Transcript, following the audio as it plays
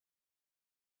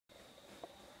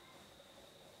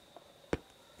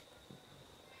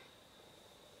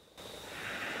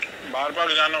बारपाक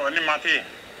जानु भने माथि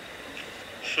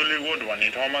सुलिकोट भन्ने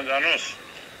ठाउँमा जानुस्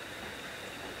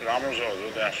राम्रो छ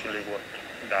हजुर त्यहाँ सुलिकोट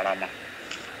डाँडामा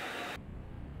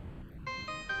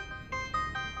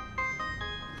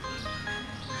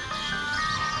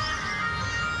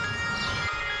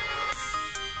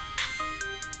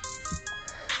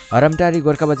हरमटारी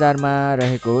गोर्खा बजारमा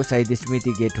रहेको शहीद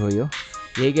स्मृति गेट हो यो।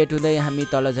 यही गेट हुँदै हामी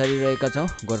तल झरिरहेका छौँ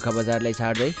गोर्खा बजारलाई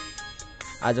छाड्दै।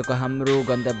 आजको हाम्रो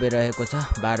गन्तव्य रहेको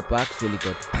छ बारपाक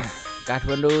सुलिकोट।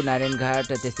 काठमाडौँ नारायणघाट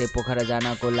त्यस्तै पोखरा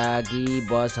जानको लागि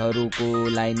बसहरूको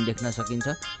लाइन देख्न सकिन्छ।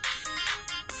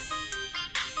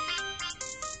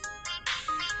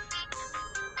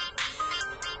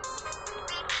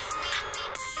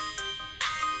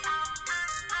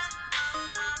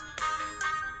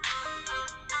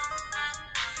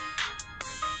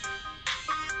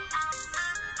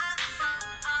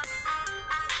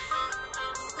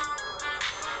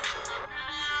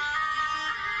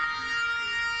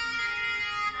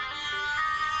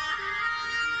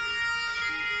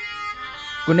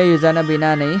 कुनै योजना बिना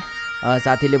नै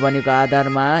साथीले भनेको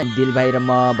आधारमा दिलभाइ र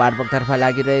म बारपाकतर्फ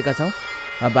लागिरहेका छौँ।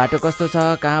 बाटो कस्तो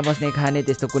छ, कहाँ बस्ने खाने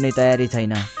त्यस्तो कुनै तयारी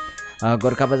छैन।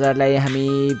 गोर्खा बजारलाई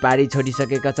हामी पारी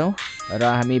छोडिसकेका छौँ र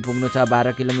हामी पुग्नु छ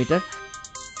 12 किलोमिटर।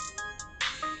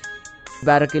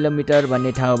 12 किलोमिटर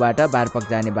भन्ने ठाउँबाट बारपाक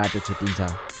जाने बाटो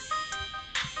छुटिन्छ।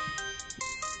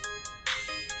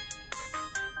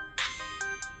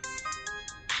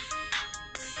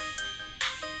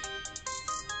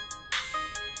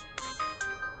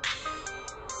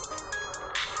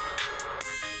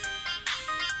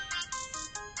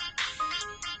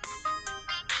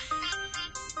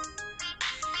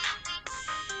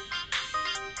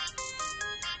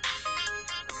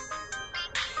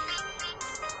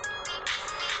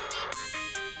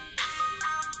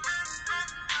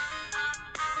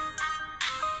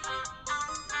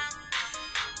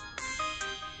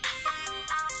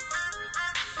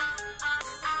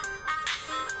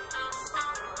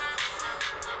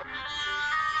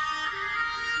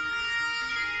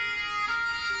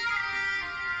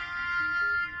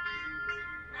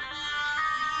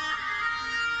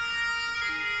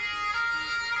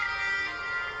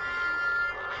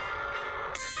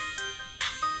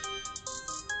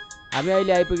 हामी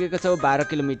अहिले आइपुगेका छौँ 12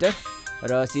 किलोमिटर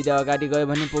र सिधै अगाडि गयो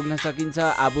भने पुग्न सकिन्छ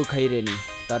आबु खैरेनी।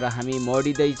 तर हामी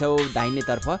मोडिँदैछौँ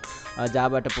दाहिनेतर्फ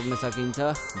जहाँबाट पुग्न सकिन्छ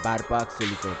बारपाक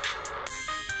सुलिकोट।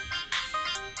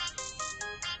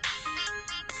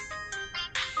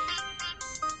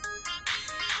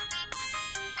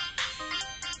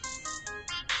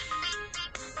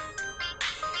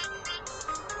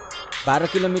 बाह्र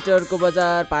किलोमिटरको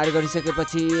बजार पार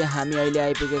गरिसकेपछि हामी अहिले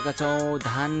आइपुगेका छौँ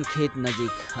धान खेत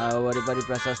नजिक। वरिपरि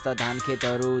प्रशस्त धान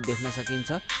खेतहरू देख्न सकिन्छ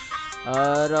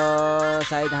र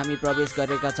सायद हामी प्रवेश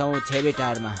गरेका छौँ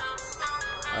छेबेटारमा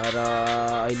र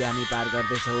अहिले हामी पार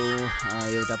गर्दैछौँ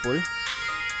एउटा पुल।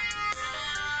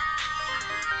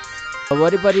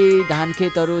 वरिपरि धान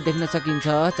खेतहरू देख्न सकिन्छ,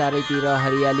 चारैतिर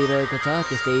हरियाली रहेको छ।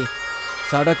 त्यस्तै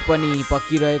सडक पनि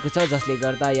पक्किरहेको छ जसले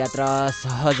गर्दा यात्रा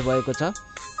सहज भएको छ।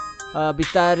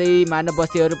 बिस्तारै मानव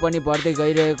बस्तीहरू पनि बढ्दै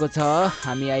गइरहेको छ।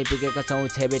 हामी आइपुगेका छौँ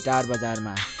छेबेटार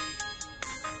बजारमा।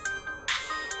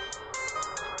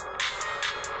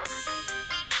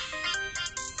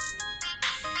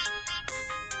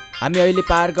 हामी अहिले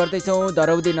पार गर्दैछौँ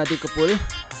दरौदी नदीको पुल।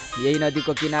 यही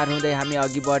नदीको किनार हुँदै हामी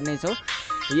अघि बढ्नेछौँ।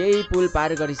 यही पुल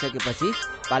पार गरिसकेपछि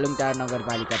पालुङटार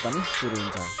नगरपालिका पनि सुरु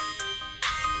हुन्छ।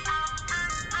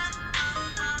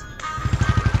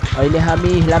 अहिले हामी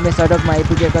हिलामे सडकमा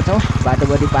आइपुगेका छौँ।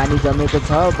 बाटोभरि पानी जमेको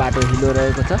छ, बाटो हिलो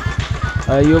रहेको छ।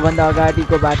 योभन्दा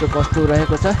अगाडिको बाटो कस्तो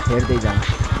रहेको छ हेर्दै जाउँ।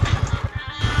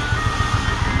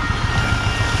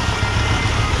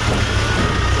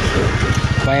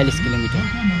 बयालीस किलोमिटर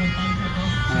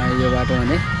यो बाटो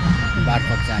भने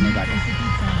बारपाक जाने बाटो।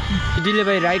 दिले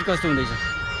भाइ राइड कस्तो हुँदैछ?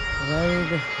 राइड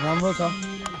राम्रो छ।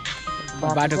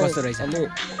 बाटो कस्तो रहेछ?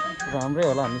 राम्रै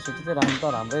होला भन्ने सोचेको थिएँ। राम्रो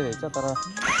त राम्रै रहेछ, तर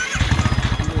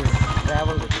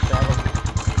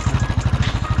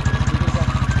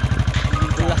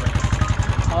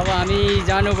अब हामी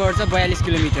जानुपर्छ 42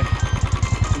 किलोमिटर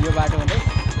यो बाटो हुँदै।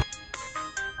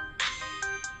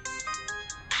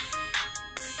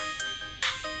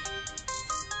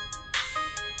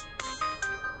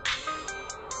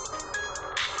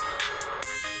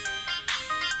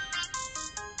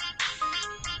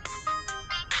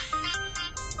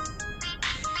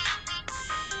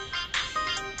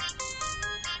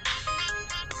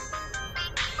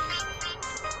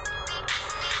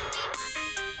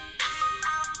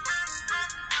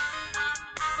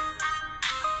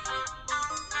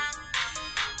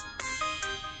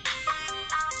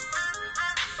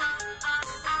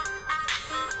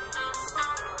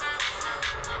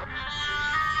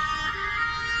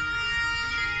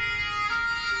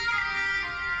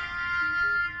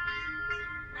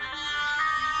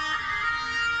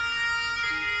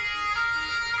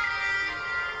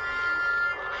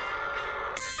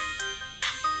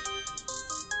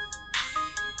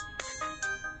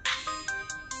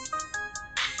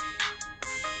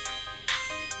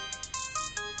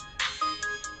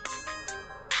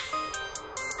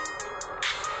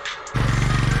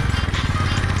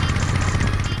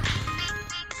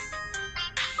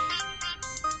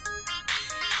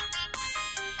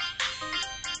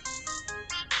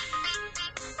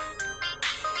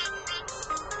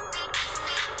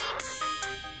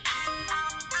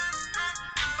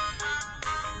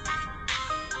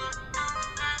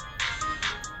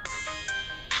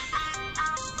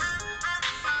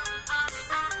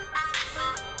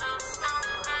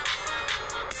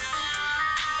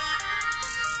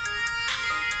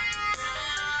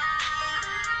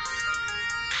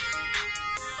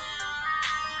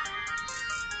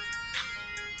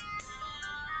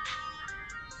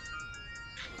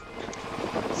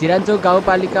 सिरानचोक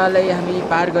गाउँपालिकालाई हामी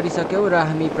पार गरिसक्यौँ र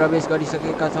हामी प्रवेश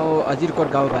गरिसकेका छौँ अजिरकोट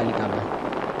गाउँपालिकामा।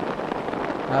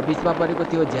 बिचमा परेको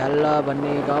थियो झ्याल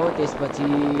भन्ने गाउँ, त्यसपछि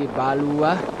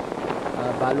बालुवा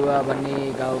भन्ने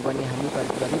गाउँ पनि हामी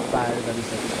करिब पार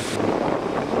गरिसकेका छौँ।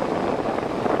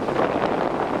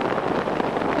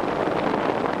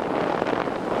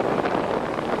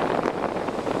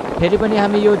 फेरि पनि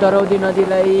हामी यो दरौदी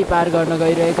नदीलाई पार गर्न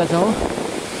गइरहेका छौँ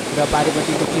र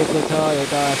पारिपट्टि देखिएको छ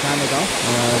एउटा सानो गाउँ।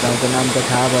 गाउँको नाम त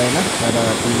थाहा भएन, तर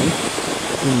अति नै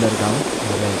सुन्दर गाउँ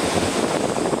रहेको छ।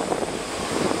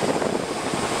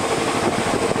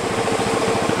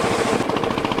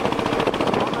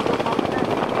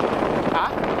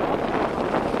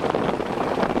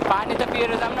 पानी त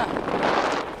पिएर जाऊँ न।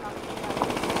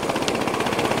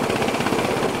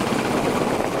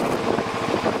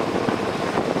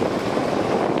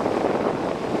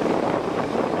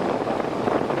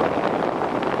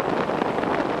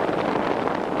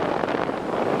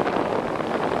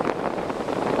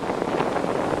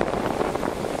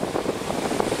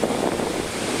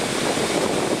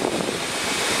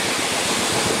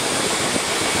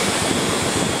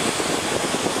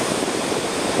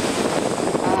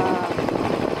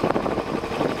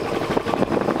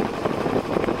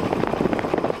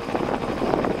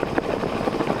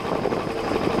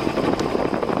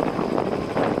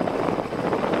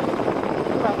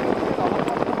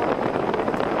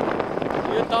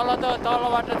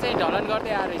 तलबाट चाहिँ ढलन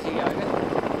गर्दै आएर रहेछ क्या,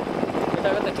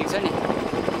 यताको त ठिक छ नि।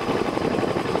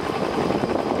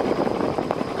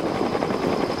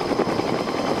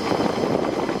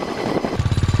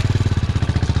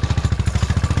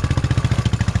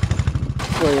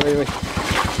 ओइ ओइ ओइ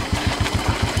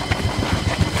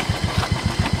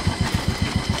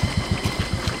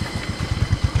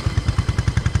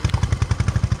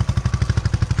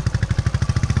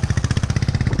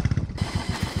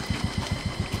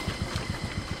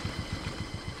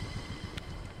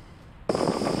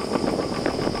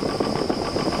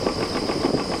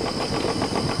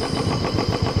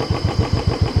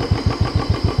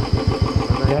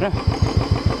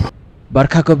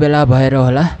बर्खाको बेला भएर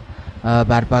होला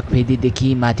बारपाक फेदीदेखि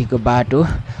माथिको बाटो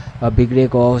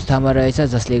बिग्रेको अवस्थामा रहेछ,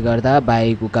 जसले गर्दा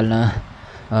बाइक उकाल्न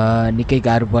निकै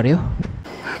गाह्रो पर्यो।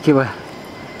 के भयो?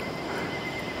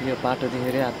 यो बाटो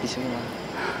देखेर आत्तिसक्यो।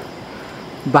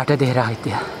 बाटो देखेर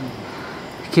आइत्यो?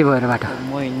 के भयो र बाटो?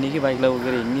 म हिँड्ने कि बाइकलाई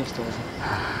बोकेर हिँड्ने जस्तो छ।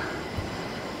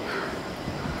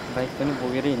 बाइक पनि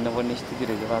बोकेर हिँड्नुपर्ने स्थिति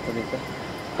रहेछ बाटो देख्दा।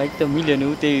 बाइक त मिल्यो नि,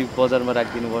 त्यही बजारमा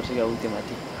राखिदिनु पर्छ क्या, ऊ त्यो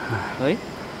माथि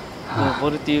है।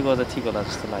 बरु त्यो गर्दा ठिक होला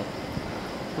जस्तो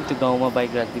लाग्यो। त्यो गाउँमा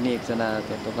बाइक राखिदिने एकजना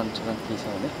त्यहाँ दोकान के छ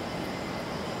भने,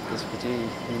 त्यसपछि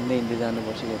हिँड्दै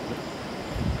जानुपर्छ क्या,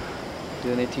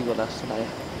 त्यो नै ठिक होला जस्तो लाग्यो।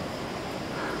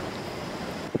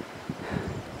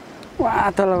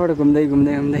 वहाँ तलबाट घुम्दै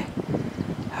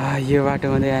यो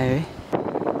बाटो हुँदै आयो है।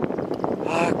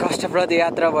 कष्टप्रद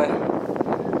यात्रा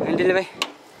भयो। हेन्डिल भाइ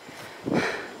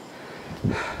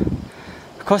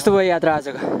कस्तो भयो यात्रा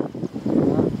आजको?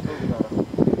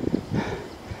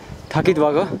 थकित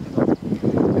भएको?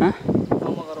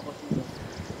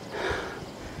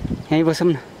 यहीँ बसौँ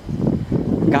न,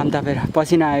 घाम तापेर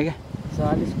पसिना आयो क्या।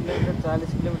 40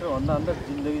 किलोमिटर भन्दा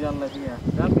जिन्दगी जानलाई चाहिँ यहाँ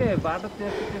राम्रै बाटो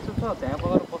त्यसो छ, त्यहाँ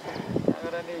बगेर बस्नु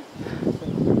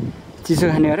चिसो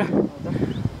खाने हो र?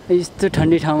 यस्तो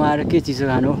ठन्डी ठाउँमा आएर के चिसो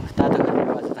खानु हो, तातो खाने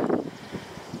हो त।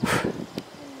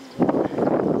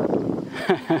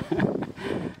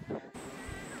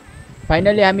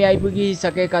 फाइनली हामी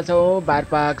आइपुगिसकेका छौँ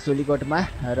बारपाक सुलिकोटमा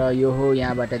र यो हो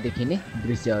यहाँबाट देखिने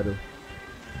दृश्यहरू।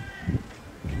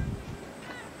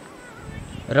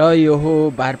 र यो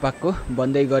हो बारपाकको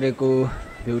बन्दै गरेको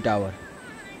भ्यू टावर।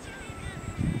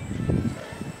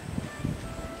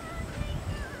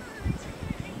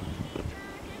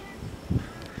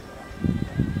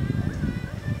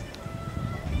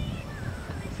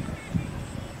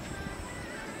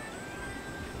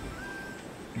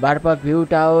 बारपाक भ्यू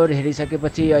टावर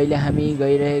हेरिसकेपछि अहिले हामी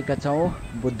गइरहेका छौँ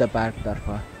बुद्ध पार्कतर्फ।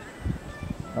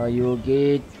 यो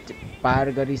गेट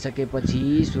पार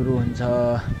गरिसकेपछि सुरु हुन्छ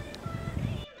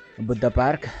बुद्ध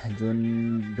पार्क, जुन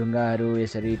ढुङ्गाहरू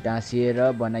यसरी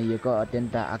टाँसिएर बनाइएको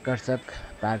अत्यन्त आकर्षक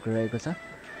पार्क रहेको छ।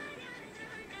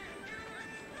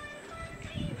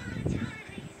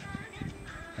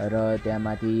 र त्यहाँ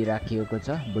माथि राखिएको छ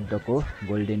बुद्धको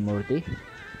गोल्डन मूर्ति।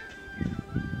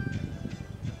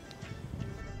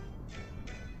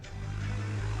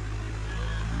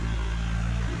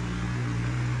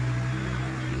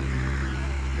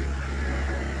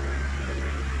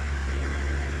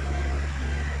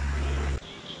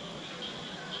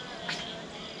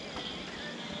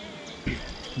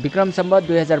 विक्रम सम्वत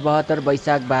 2072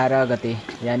 वैशाख 12 गते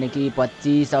यानि कि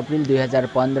 25 अप्रिल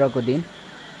 2015 को दिन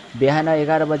बिहान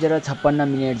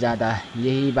 11:56 जाँदा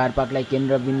यही बारपाकलाई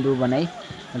केन्द्रबिन्दु बनाई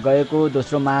गएको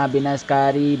दोस्रो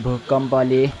महाविनाशकारी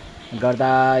भूकम्पले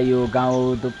गर्दा यो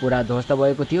गाउँ पुरा ध्वस्त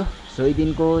भएको थियो। सोही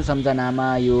दिनको सम्झनामा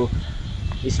यो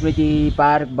स्मृति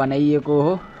पार्क बनाइएको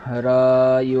हो र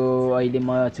यो अहिले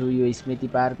म छु यो स्मृति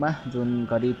पार्कमा जुन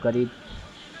करिब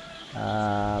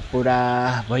पुरा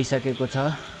भइसकेको छ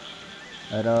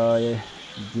र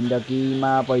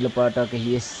जिन्दगीमा पहिलोपटक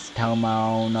यस ठाउँमा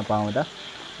आउन पाउँदा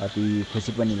अति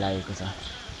खुसी पनि लागेको छ।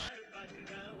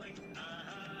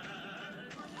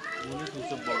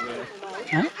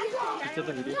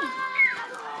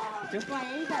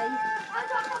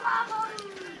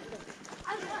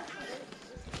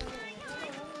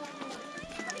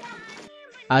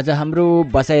 आज हाम्रो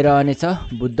बसाइ रहनेछ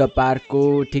बुद्ध पार्कको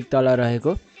ठिक तल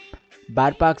रहेको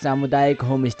बारपाक सामुदायिक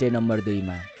होमस्टे नम्बर 2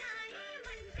 मा।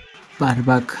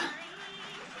 बारपाक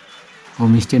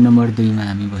होमस्टे नम्बर 2 मा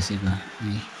हामी बसेको है।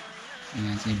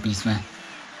 यहाँ चाहिँ बिचमा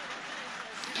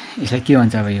यसलाई के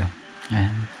भन्छ अब यो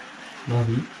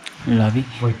लबी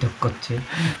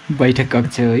बैठक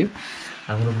कक्ष हो यो।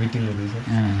 हाम्रो मिटिङ हुँदैछ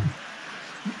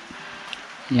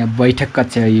यहाँ बैठक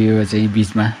कक्ष यो चाहिँ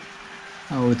बिचमा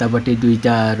उतापट्टि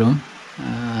 2टा रुम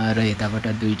र यताबाट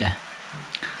 2टा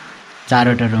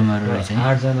 4वटा रुमहरू रहेछ।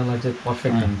 8 जनालाई चाहिँ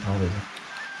पर्फेक्ट हुने ठाउँ रहेछ।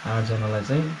 8 जनालाई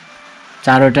चाहिँ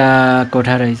 4वटा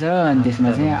कोठा रहेछ अनि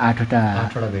त्यसमा चाहिँ 8वटा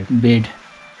बेड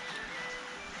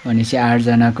भनेपछि 8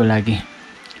 जनाको लागि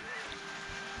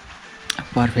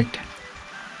पर्फेक्ट।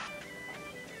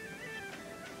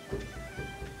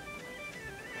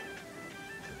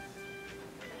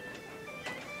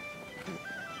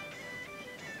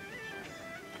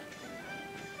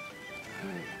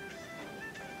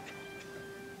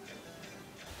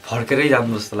 फर्केरै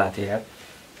जानु जस्तो लाग्थ्यो यार।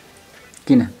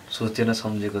 किन? सोचेन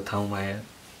सम्झेको ठाउँमा यार।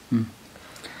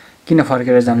 किन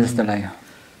फर्केर जानु जस्तो लाग्यो?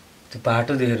 त्यो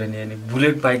बाटो देखेर नि अनि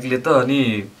बुलेट बाइकले त अनि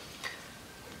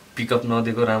पिकअप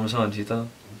नदिएको राम्रोसँगसित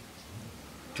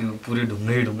त्यो पुरै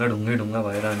ढुङ्गा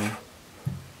भएर अनि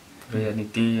पुरै अनि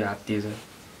त्यही हात्तिएछ।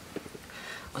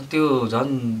 अनि त्यो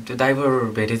झन् त्यो ड्राइभर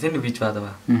भेटेको थियो नि बिच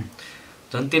बाटोमा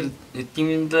झन् त्यो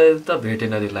तिमीले त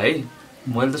भेटेन त्यसलाई है।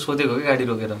 मैले त सोधेको कि गाडी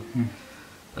रोकेर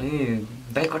अनि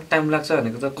दाइ कति टाइम लाग्छ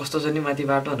भनेको त कस्तो छ नि माथि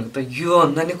बाटो भनेको त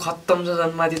योभन्दा नि खत्तम छ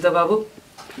झन् माथि त बाबु।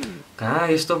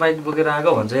 कहाँ यस्तो बाइक बोकेर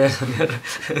आएको भन्छ यार।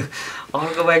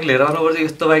 अर्को बाइक लिएर आउनुपर्छ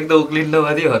यस्तो बाइक त उक्लिन्न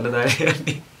माथि भन्नु थाल्यो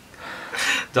अनि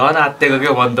झन् आत्तिएको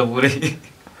क्या मन त पुरै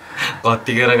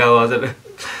घत्तिकेर गएको हजुर।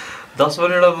 10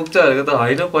 मिनटमा पुग्छ भनेको त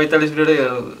होइन 45 मिनट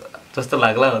जस्तो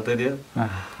लाग्ला हो त नि।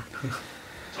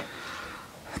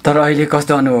 तर अहिले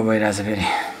कस्तो अनुभव भइरहेछ फेरि?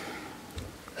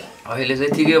 अहिले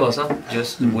चाहिँ ठिकै भएछ। जस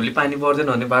भोलि पानी पर्दैन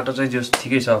भने बाटो चाहिँ जस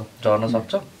ठिकै छ झर्न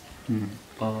सक्छ।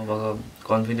 अब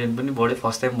कन्फिडेन्ट पनि बढ्यो।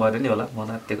 फर्स्ट टाइम भएर नि होला मन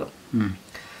आत्तिएको।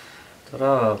 तर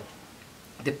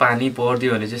त्यो पानी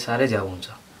परिदियो भने चाहिँ साह्रै झ्याउ हुन्छ।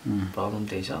 प्रब्लम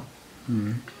त्यही छ।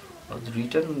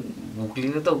 रिटर्न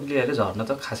उक्लिन त उक्लिहाल्यो झर्न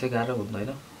त खासै गाह्रो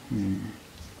हुँदैन।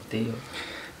 त्यही हो।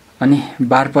 अनि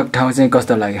बारपाक ठाउँ चाहिँ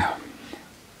कस्तो लाग्यो?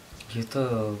 यो त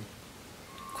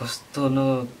कस्तो न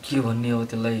के भन्ने अब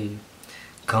त्यसलाई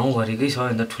गाउँभरिकै छ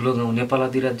होइन ठुलो गाउँ नेपाल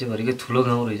अधिराज्यभरिकै ठुलो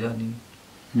गाउँ रहेछ। अनि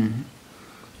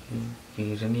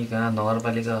हेर नि कहाँ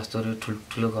नगरपालिका जस्तोहरू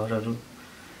ठुल्ठुलो घरहरू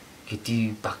खेती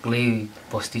बाक्लै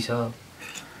बस्ती छ।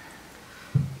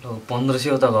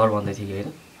 1500वटा घर भन्दै थियो कि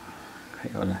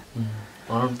होइन?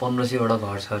 अराउन्ड 1500वटा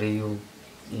घर छ अरे यो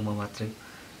उमा मात्रै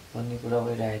भन्ने कुरा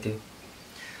भइरहेको थियो।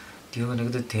 त्यो भनेको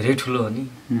त धेरै ठुलो हो नि।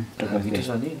 मिठो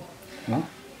छ नि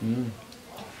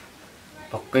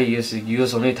पक्कै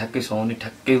योसँगै ठ्याक्कै सुहाउने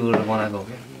ठ्याक्कै गरेर बनाएको हो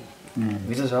क्या।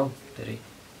 मिठो छ हौ धेरै।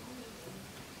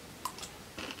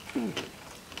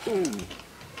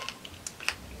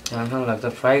 राम्रोसँग लाग्छ।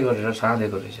 फ्राई गरेर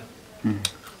साँधेको रहेछ।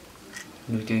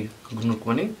 त्यो गुन्द्रुक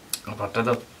पनि भट्ट त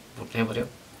भुट्नै पऱ्यो।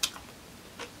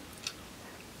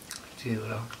 त्यही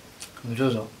भएर मिठो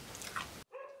छ।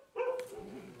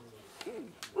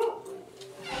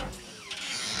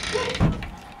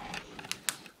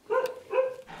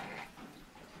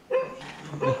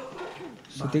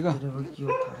 सुतेको?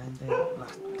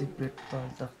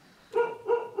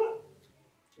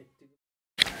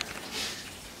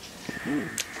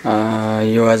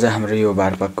 यो आज हाम्रो यो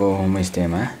बारपाकको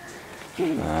होमस्टेमा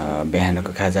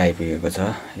बिहानको खाजा आइपुगेको छ।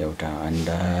 एउटा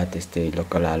अन्डा त्यस्तै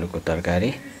लोकल आलुको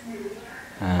तरकारी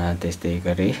त्यस्तै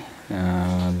गरी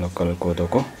लोकल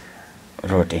कोदोको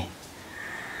रोटी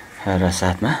र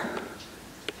साथमा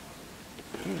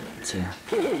चिया।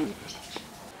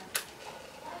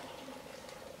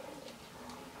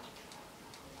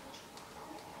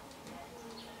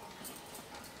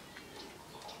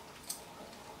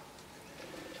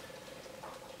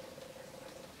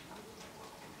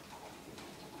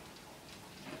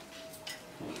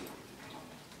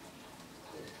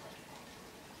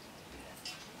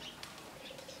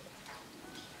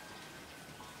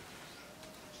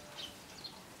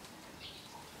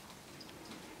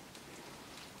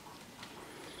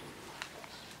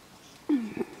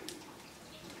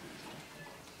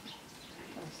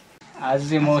 आज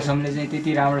चाहिँ मौसमले चाहिँ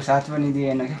त्यति राम्रो साथ पनि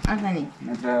दिएन क्या अनि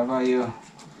नत्र अब यो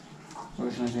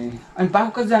उसमा चाहिँ अनि बाबु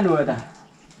कति जानुभयो त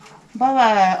बाबा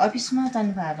अफिसमा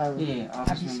जानु भयो बाबु ए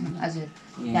अफिसमा हजुर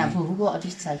यहाँ फुपूको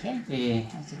अफिस छ क्या ए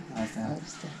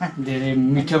हजुर धेरै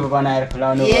मिठो बनाएर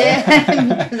खुलाउनु ए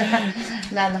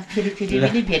ल ल फेरि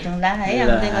पनि भेटौँला है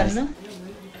आउँदै गर्नु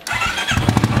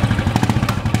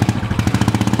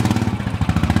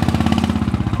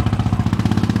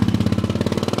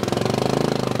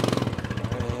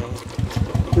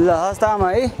ल हस् त आमा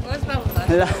है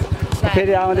ल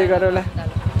फेरि आउँदै गरौँ ल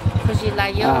खुसी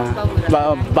लाग्यो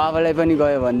बाबालाई पनि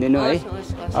गयो भनिदिनु है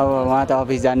अब उहाँ त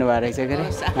अफिस जानुभएको रहेछ के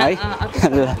अरे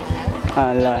है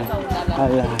ल ल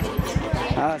ल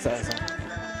हस् हस्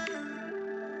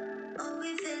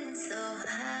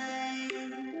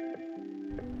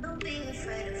Don't be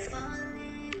afraid of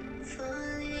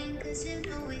falling, 'cause you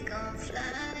know we gon'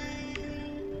 fly.